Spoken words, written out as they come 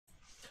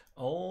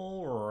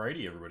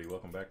Alrighty, everybody,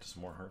 welcome back to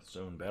some more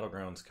Hearthstone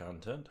Battlegrounds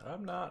content.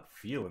 I'm not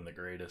feeling the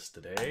greatest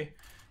today.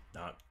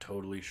 Not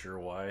totally sure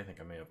why. I think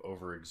I may have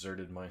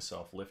overexerted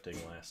myself lifting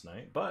last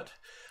night, but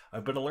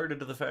I've been alerted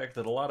to the fact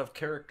that a lot of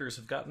characters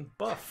have gotten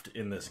buffed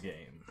in this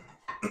game.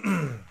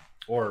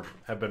 Or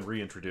have been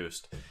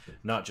reintroduced.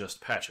 Not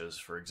just patches,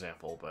 for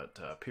example,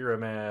 but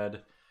Pyramid,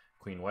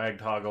 Queen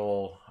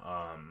Wagtoggle,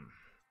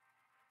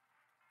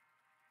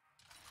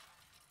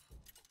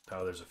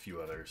 oh, there's a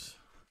few others.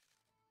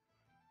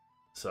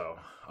 So,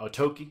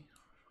 Otoki.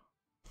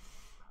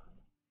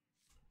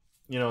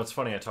 You know, it's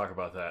funny I talk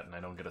about that and I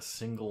don't get a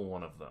single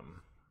one of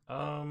them.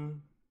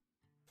 I'll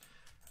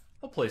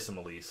play some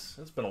Elise.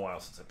 It's been a while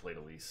since I played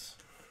Elise.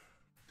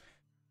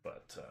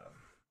 But,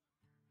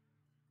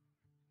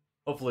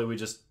 hopefully we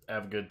just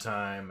have a good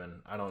time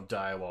and I don't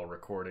die while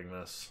recording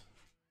this.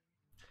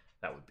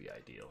 That would be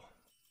ideal.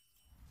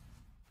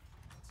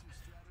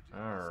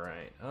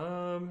 Alright,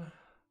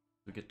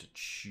 we get to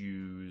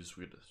choose.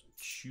 We get to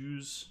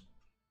choose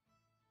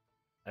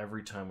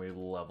every time we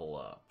level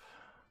up.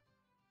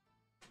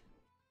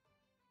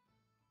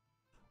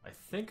 I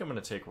think I'm going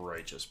to take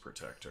Righteous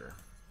Protector.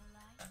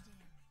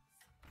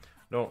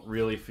 Don't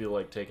really feel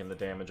like taking the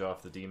damage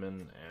off the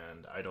demon,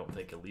 and I don't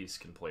think Elise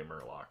can play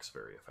Murlocs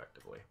very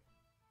effectively.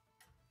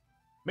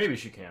 Maybe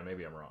she can,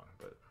 maybe I'm wrong,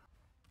 but...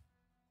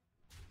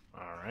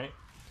 Alright.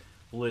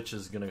 Lich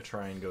is going to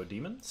try and go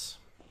demons,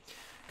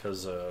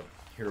 because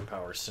Hero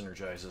Power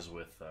synergizes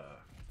with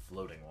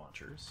floating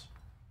launchers.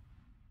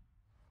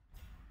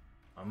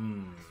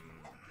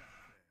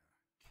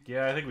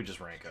 Yeah, I think we just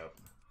rank up.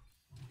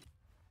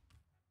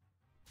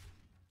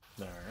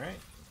 Alright,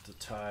 to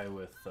tie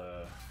with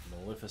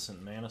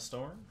Maleficent Mana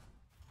Storm.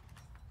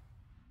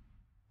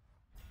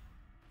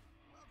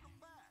 Welcome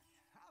back.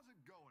 How's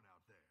it going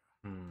out there?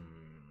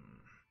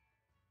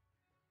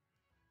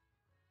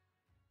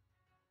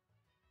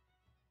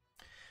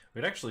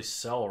 We'd actually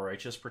sell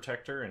Righteous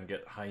Protector and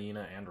get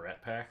Hyena and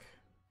Rat Pack.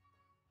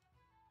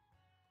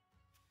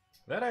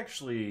 That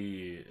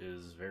actually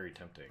is very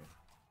tempting.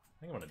 I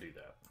think I'm going to do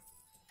that.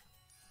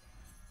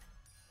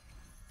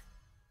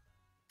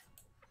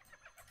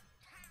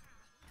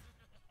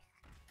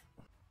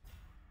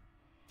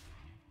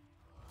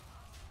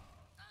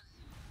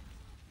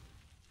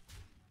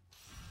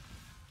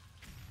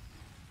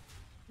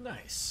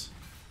 Nice.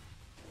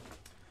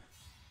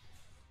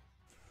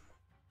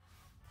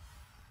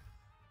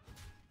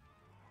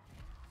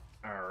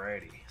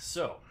 Alrighty,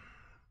 so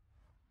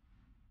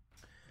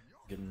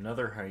get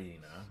another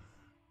Hyena.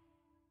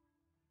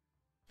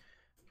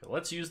 Okay,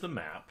 let's use the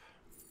map.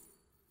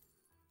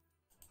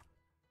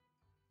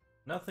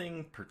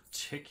 Nothing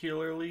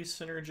particularly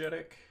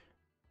synergetic.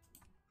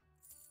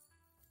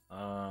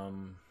 I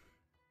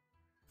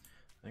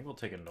think we'll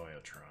take a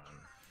Noyotron.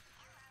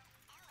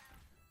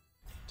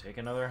 Take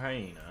another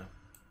Hyena.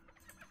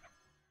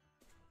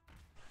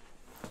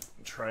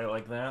 Try it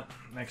like that.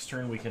 Next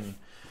turn we can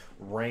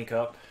rank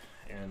up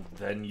and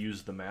then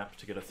use the map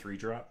to get a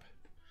 3-drop,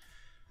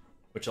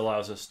 which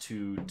allows us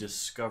to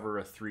discover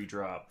a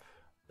 3-drop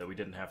that we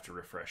didn't have to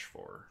refresh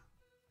for.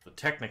 So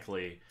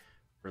technically,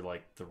 for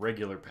like the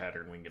regular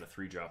pattern, we can get a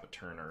 3-drop a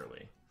turn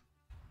early.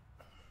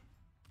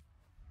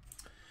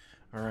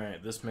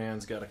 Alright, this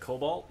man's got a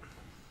Cobalt.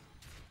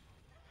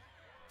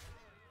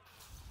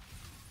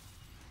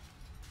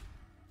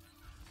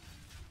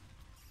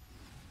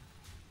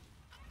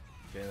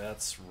 Okay,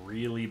 that's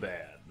really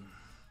bad.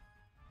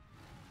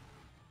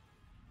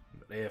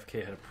 But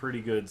AFK had a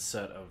pretty good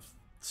set of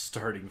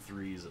starting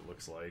 3s, it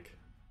looks like.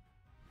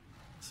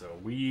 So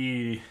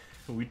we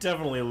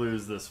definitely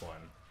lose this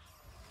one.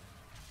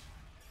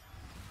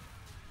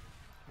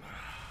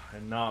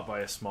 And not by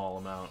a small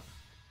amount.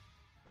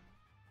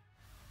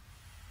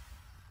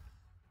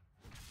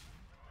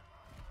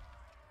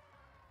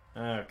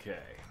 Okay.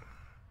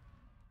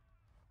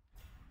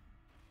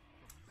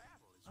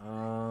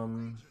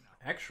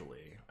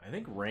 Actually, I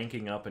think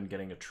ranking up and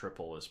getting a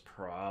triple is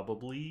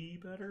probably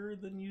better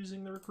than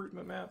using the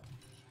recruitment map.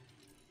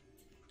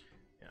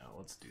 Yeah,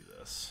 let's do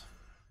this.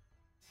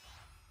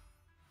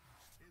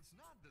 It's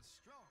not the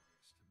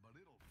strongest, but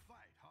it'll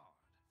fight hard.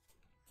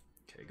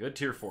 Okay, good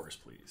tier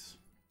 4s, please.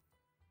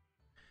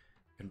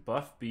 Can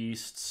buff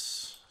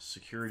beasts,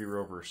 security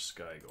rover,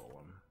 sky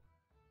golem.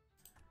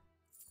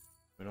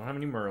 We don't have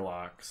any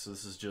murlocs, so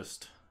this is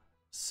just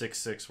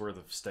 6/6 worth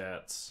of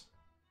stats.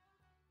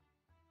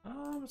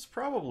 It's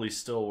probably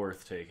still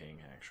worth taking,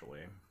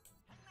 actually.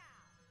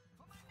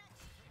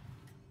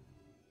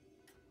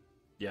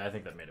 Yeah, I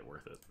think that made it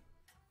worth it.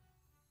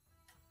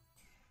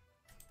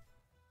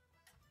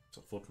 So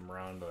flip them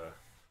around to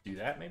do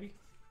that, maybe?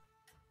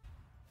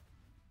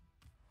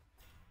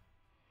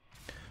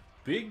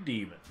 Big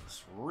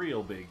demons.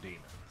 Real big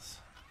demons.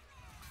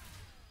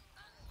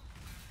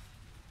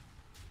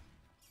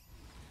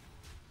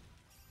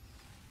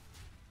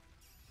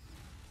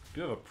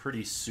 Do have a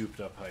pretty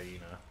souped up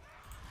Hyena.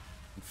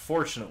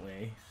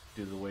 Unfortunately,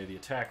 due to the way the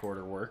attack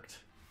order worked,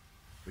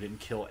 we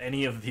didn't kill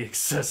any of the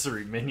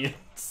accessory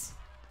minions.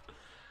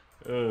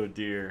 Oh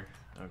dear.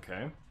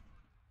 Okay.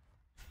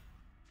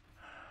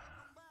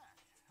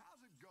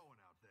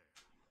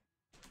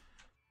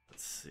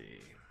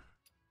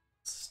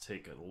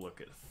 take a look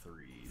at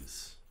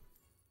threes.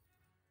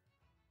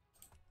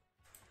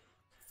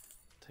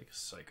 Take a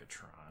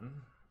Psychotron.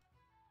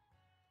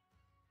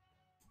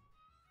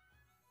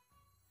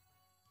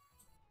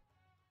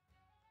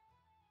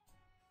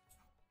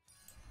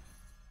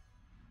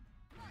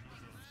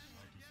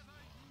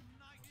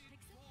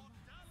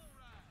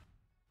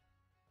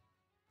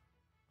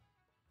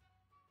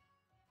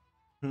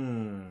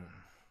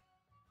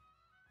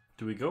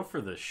 Do we go for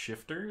the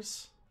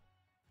shifters?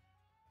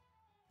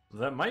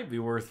 That might be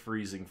worth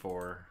freezing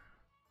for.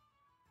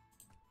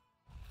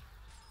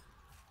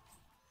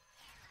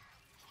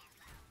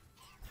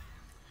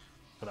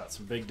 Put out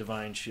some big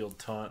Divine Shield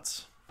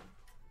taunts.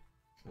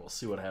 We'll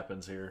see what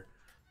happens here.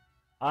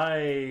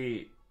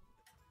 This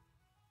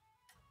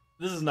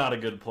is not a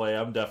good play.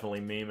 I'm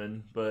definitely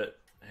memeing, but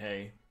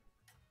hey.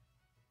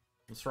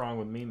 What's wrong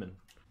with memeing?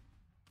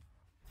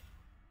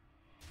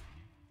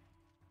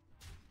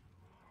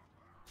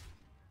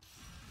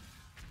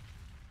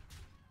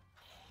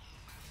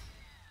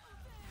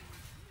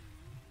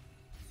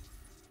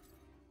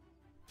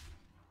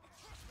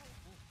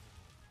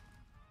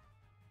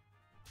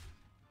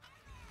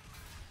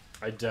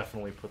 I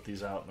definitely put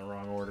these out in the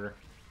wrong order.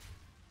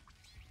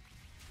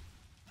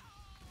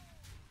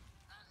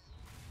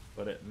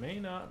 But it may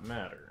not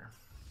matter.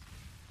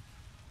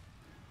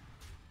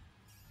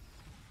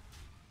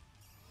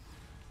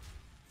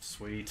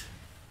 Sweet.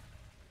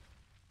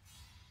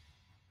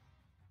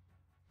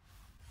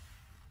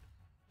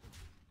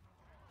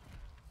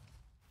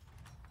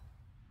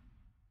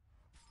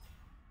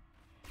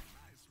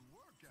 Nice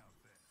work out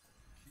there.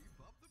 Keep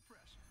up the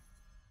pressure.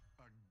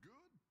 A good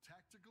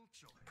tactical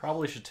choice.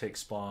 Probably should take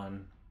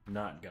Spawn.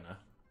 Not gonna.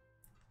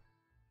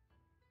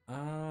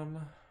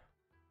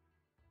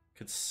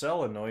 Could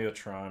sell a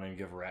Noyotron and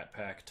give Rat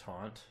Pack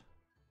taunt.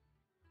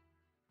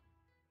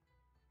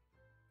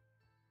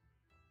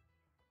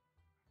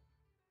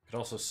 Could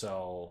also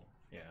sell,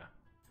 yeah.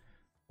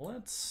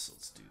 Let's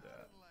do that.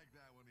 I don't like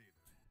that one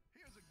either.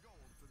 Here's a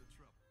gold for the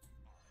trouble.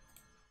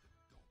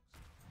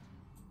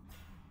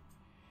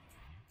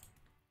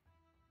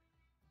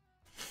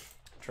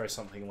 Try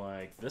something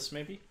like this,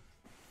 maybe?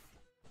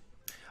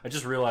 I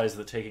just realized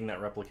that taking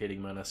that Replicating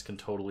Menace can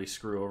totally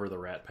screw over the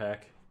Rat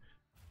Pack.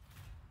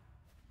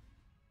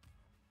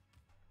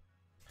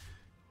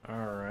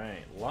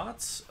 Alright,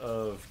 lots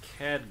of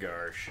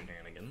Khadgar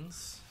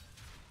shenanigans.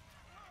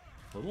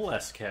 A little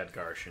less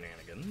Khadgar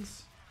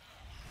shenanigans.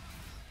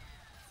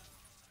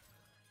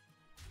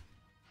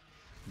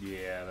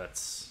 Yeah,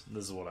 this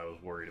is what I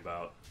was worried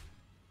about.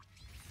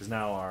 Because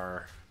now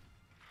our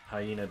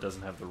Hyena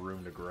doesn't have the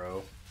room to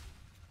grow.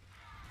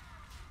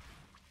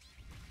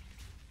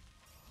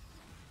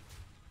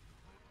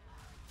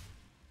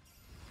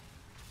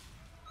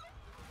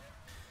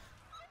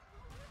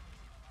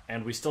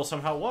 And we still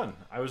somehow won.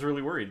 I was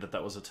really worried that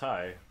that was a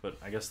tie, but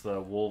I guess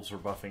the wolves were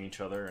buffing each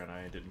other and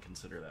I didn't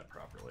consider that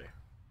properly.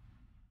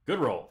 Good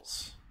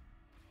rolls.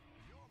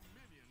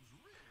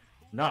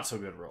 Not so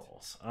good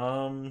rolls.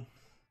 Okay,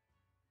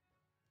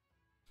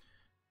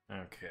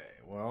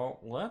 well,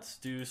 let's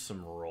do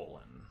some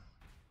rolling.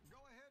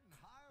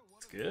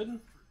 That's good.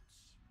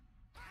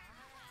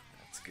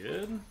 That's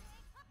good.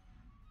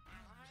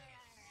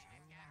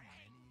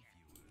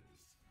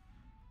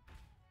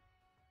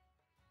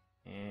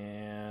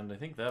 And I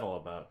think that'll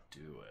about do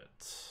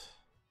it.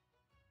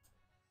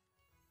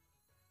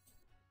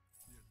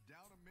 You're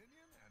down a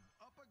minion and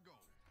up a goal.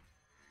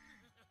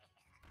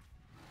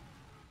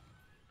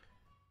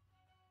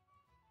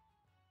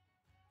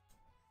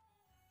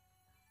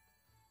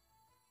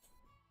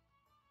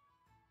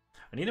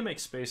 I need to make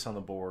space on the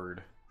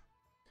board.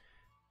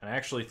 And I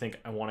actually think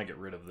I want to get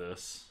rid of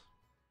this.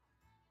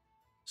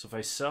 So if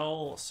I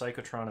sell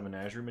Psychotron and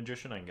Menagerie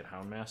Magician, I can get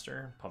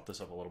Houndmaster, pump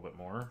this up a little bit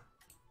more.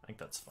 I think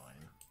that's fine.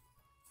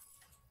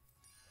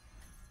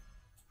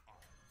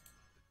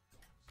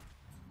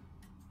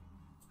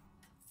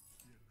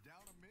 You're down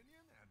a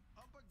minion and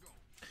up a goal.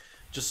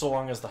 Just so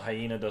long as the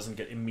Hyena doesn't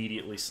get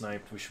immediately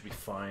sniped, we should be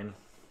fine.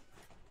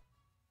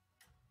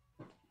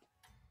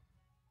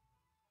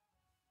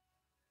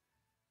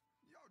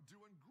 You're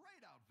doing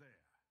great out there.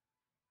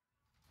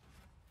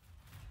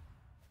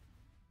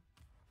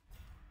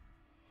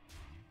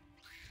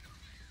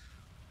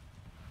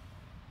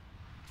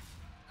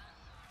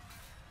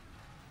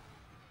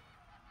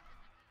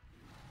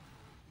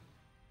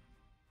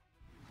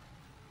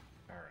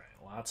 Alright,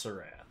 lots of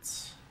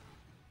rats.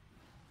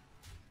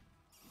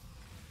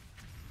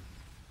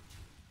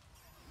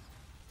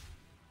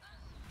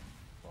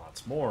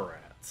 Lots more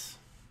rats.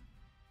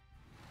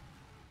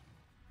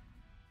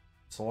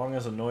 So long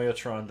as a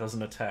Noyotron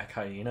doesn't attack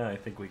Hyena, I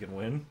think we can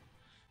win.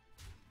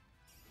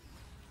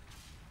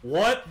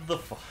 What the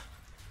fuck?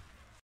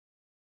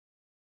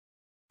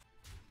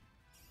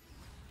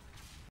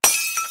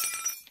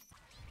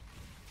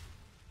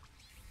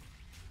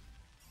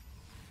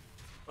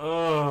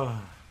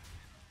 Ugh.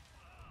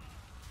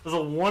 There's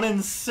a 1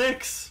 in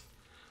 6.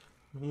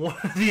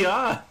 What are the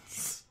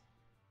odds?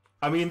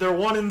 I mean, they're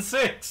 1 in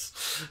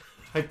 6.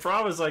 I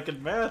promise I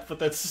can math, but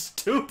that's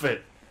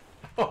stupid.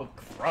 Oh,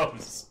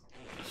 gross.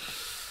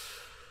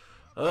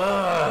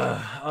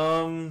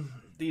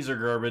 These are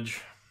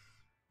garbage.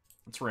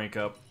 Let's rank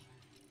up.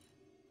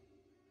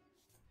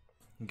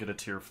 Get a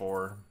tier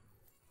 4.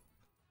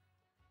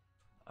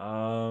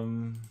 I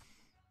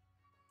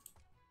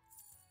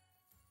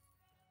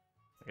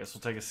guess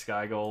we'll take a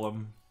Sky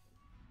Golem.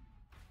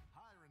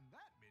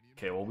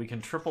 Okay, well we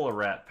can triple a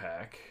Rat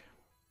Pack.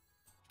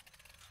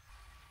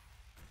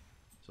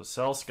 So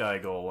sell Sky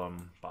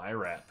Golem, buy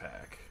Rat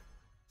Pack.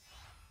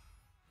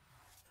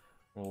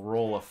 We'll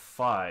roll a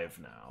 5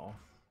 now.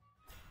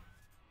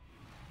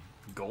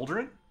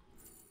 Goldrin?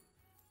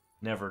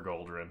 Never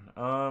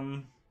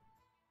Goldrin.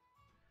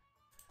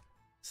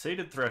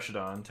 Sated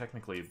Threshodon,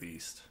 technically a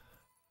beast.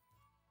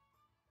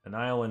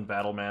 Annihilan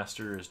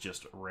Battlemaster is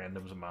just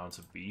random amounts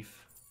of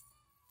beef.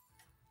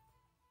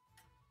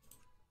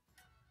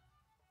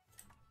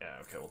 Yeah,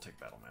 okay, we'll take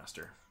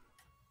Battlemaster.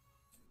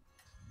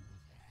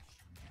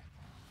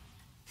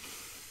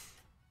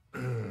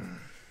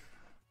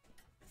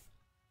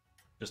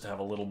 Just to have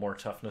a little more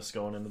toughness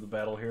going into the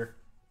battle here.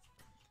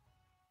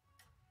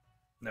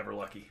 Never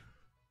lucky.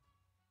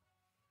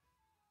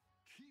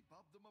 Keep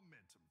up the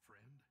momentum,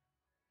 friend.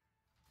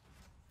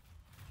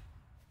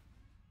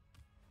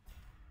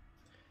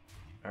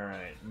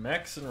 Alright,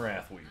 Mechs and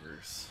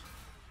Wrathweavers.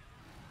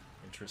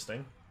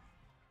 Interesting.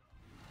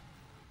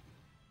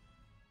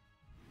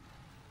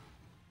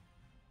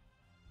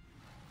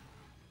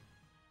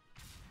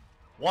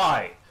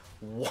 Why?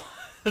 What?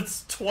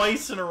 That's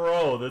twice in a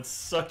row. That's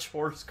such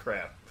horse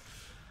crap.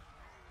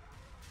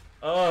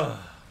 Ugh.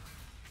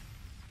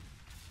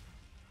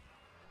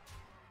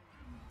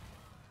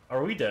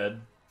 Are we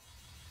dead?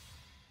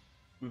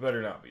 We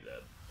better not be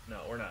dead. No,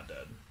 we're not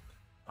dead.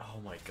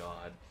 Oh my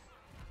god.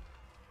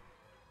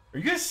 Are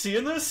you guys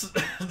seeing this?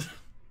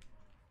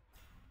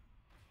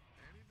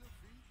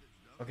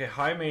 Okay,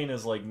 high main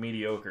is like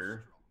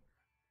mediocre.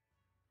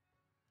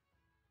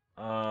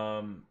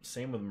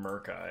 Same with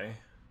Murkai.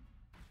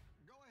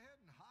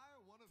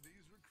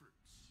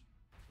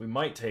 We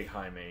might take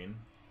high main,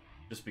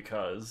 just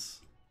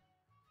because.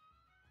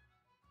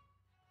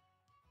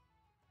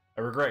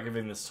 I regret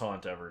giving this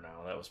taunt ever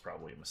now. That was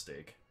probably a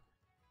mistake.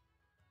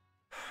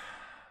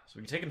 So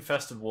we can take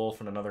Infested Wolf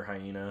and another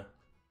Hyena.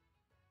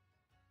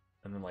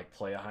 And then, like,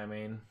 play a high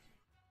main.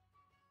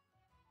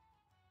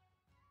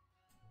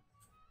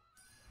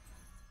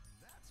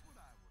 That's what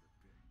I would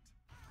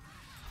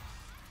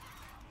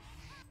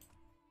have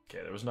picked.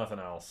 Okay, there was nothing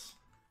else.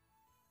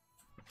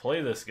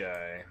 Play this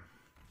guy.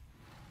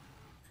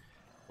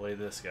 Play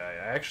this guy.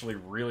 I actually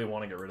really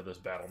want to get rid of this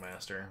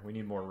Battlemaster. We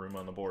need more room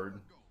on the board.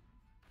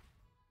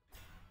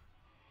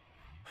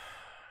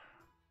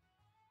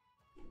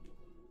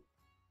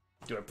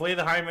 Do I play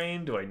the high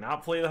main? Do I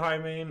not play the high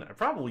main? I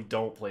probably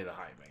don't play the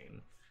high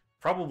main.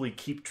 Probably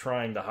keep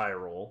trying the high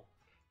roll.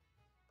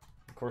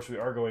 Of course, we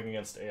are going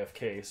against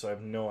AFK, so I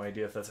have no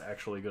idea if that's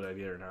actually a good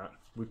idea or not.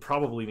 We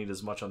probably need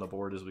as much on the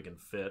board as we can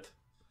fit.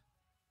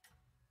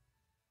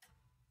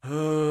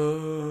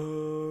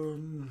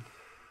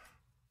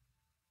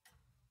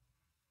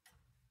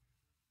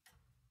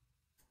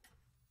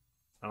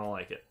 I don't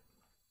like it.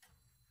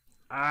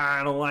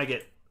 I don't like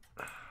it.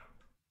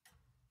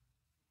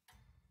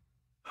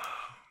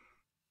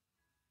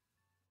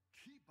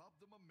 Keep up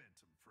the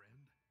momentum, friend.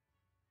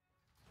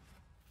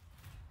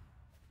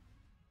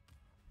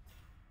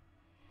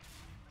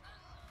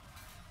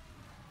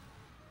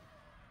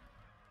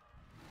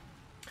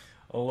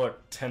 Oh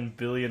look, 10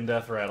 billion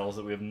death rattles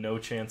that we have no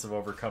chance of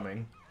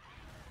overcoming.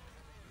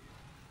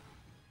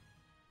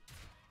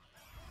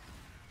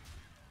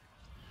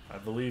 I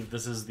believe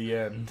this is the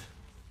end.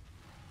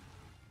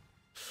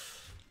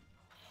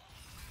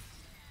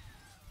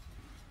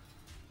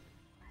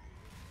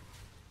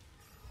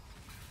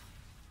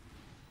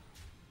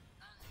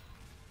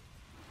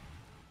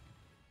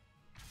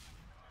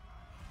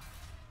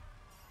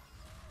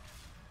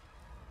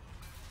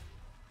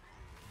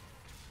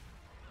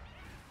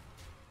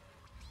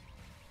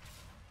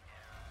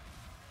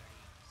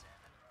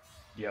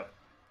 Yep.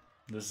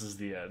 This is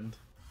the end.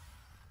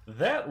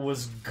 That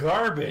was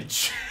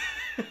garbage.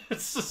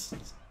 It's just...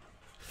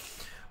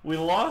 We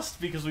lost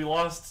because we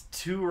lost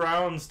 2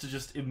 rounds to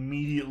just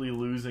immediately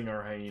losing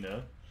our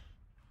Hyena.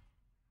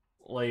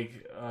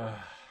 Like,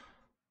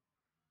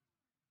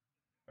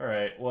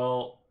 Alright,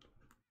 well...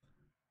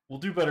 We'll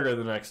do better in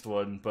the next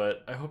one,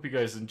 but I hope you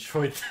guys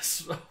enjoyed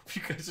this. I hope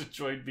you guys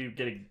enjoyed me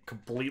getting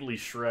completely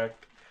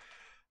Shrek'd.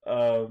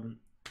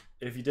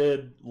 If you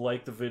did,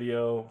 like the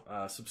video,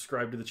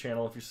 subscribe to the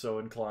channel if you're so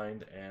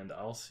inclined, and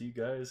I'll see you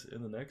guys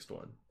in the next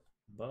one.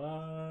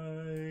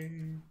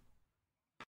 Bye!